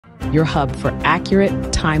your hub for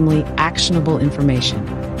accurate, timely, actionable information.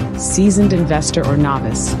 Seasoned investor or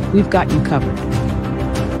novice, we've got you covered.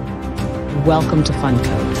 Welcome to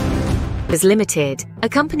fundcode. Limited, a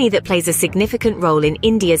company that plays a significant role in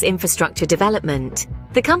India's infrastructure development.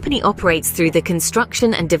 The company operates through the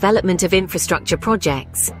construction and development of infrastructure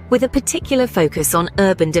projects, with a particular focus on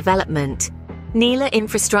urban development. Nila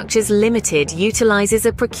Infrastructures Limited utilizes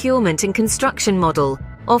a procurement and construction model,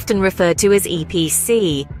 often referred to as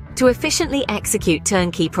EPC, to efficiently execute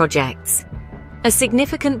turnkey projects. A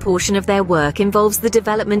significant portion of their work involves the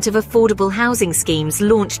development of affordable housing schemes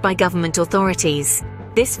launched by government authorities.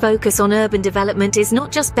 This focus on urban development is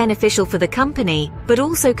not just beneficial for the company, but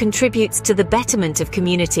also contributes to the betterment of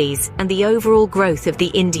communities and the overall growth of the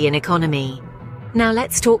Indian economy. Now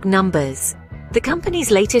let's talk numbers. The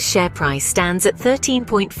company's latest share price stands at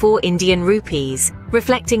 13.4 Indian rupees,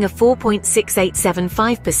 reflecting a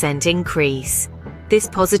 4.6875% increase. This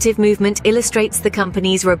positive movement illustrates the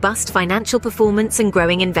company's robust financial performance and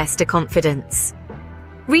growing investor confidence.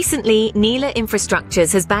 Recently, Nila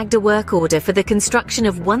Infrastructures has bagged a work order for the construction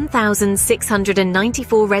of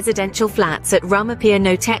 1,694 residential flats at Ramapur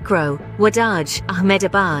Notekro, Wadaj,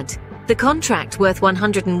 Ahmedabad. The contract, worth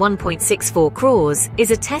 101.64 crores,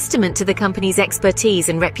 is a testament to the company's expertise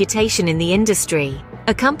and reputation in the industry.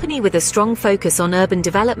 A company with a strong focus on urban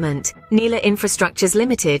development, Nila Infrastructures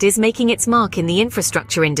Limited is making its mark in the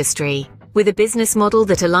infrastructure industry. With a business model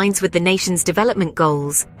that aligns with the nation's development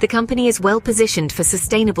goals, the company is well positioned for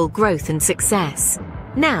sustainable growth and success.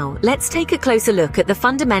 Now, let's take a closer look at the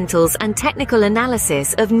fundamentals and technical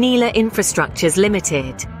analysis of Nila Infrastructures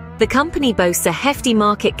Limited. The company boasts a hefty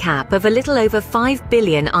market cap of a little over 5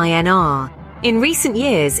 billion INR. In recent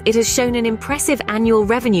years, it has shown an impressive annual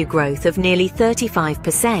revenue growth of nearly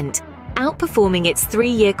 35%, outperforming its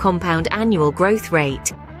 3-year compound annual growth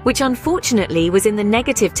rate, which unfortunately was in the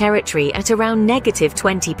negative territory at around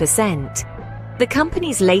 -20%. The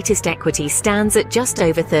company's latest equity stands at just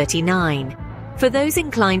over 39. For those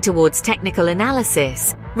inclined towards technical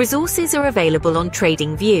analysis, resources are available on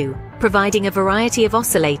TradingView, providing a variety of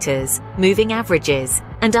oscillators, moving averages,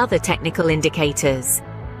 and other technical indicators.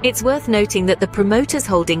 It's worth noting that the promoter's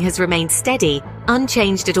holding has remained steady,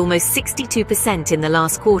 unchanged at almost 62% in the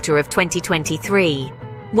last quarter of 2023.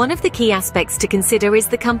 One of the key aspects to consider is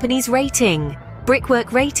the company's rating.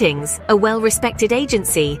 Brickwork Ratings, a well-respected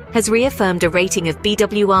agency, has reaffirmed a rating of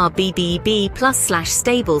BWR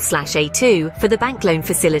BBB+/stable/A2 for the bank loan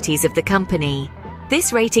facilities of the company.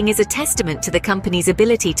 This rating is a testament to the company's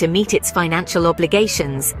ability to meet its financial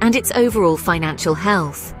obligations and its overall financial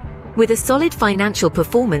health. With a solid financial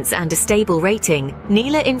performance and a stable rating,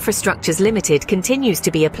 Nila Infrastructures Limited continues to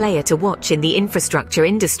be a player to watch in the infrastructure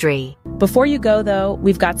industry. Before you go, though,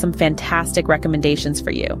 we've got some fantastic recommendations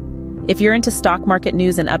for you. If you're into stock market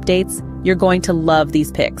news and updates, you're going to love these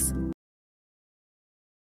picks.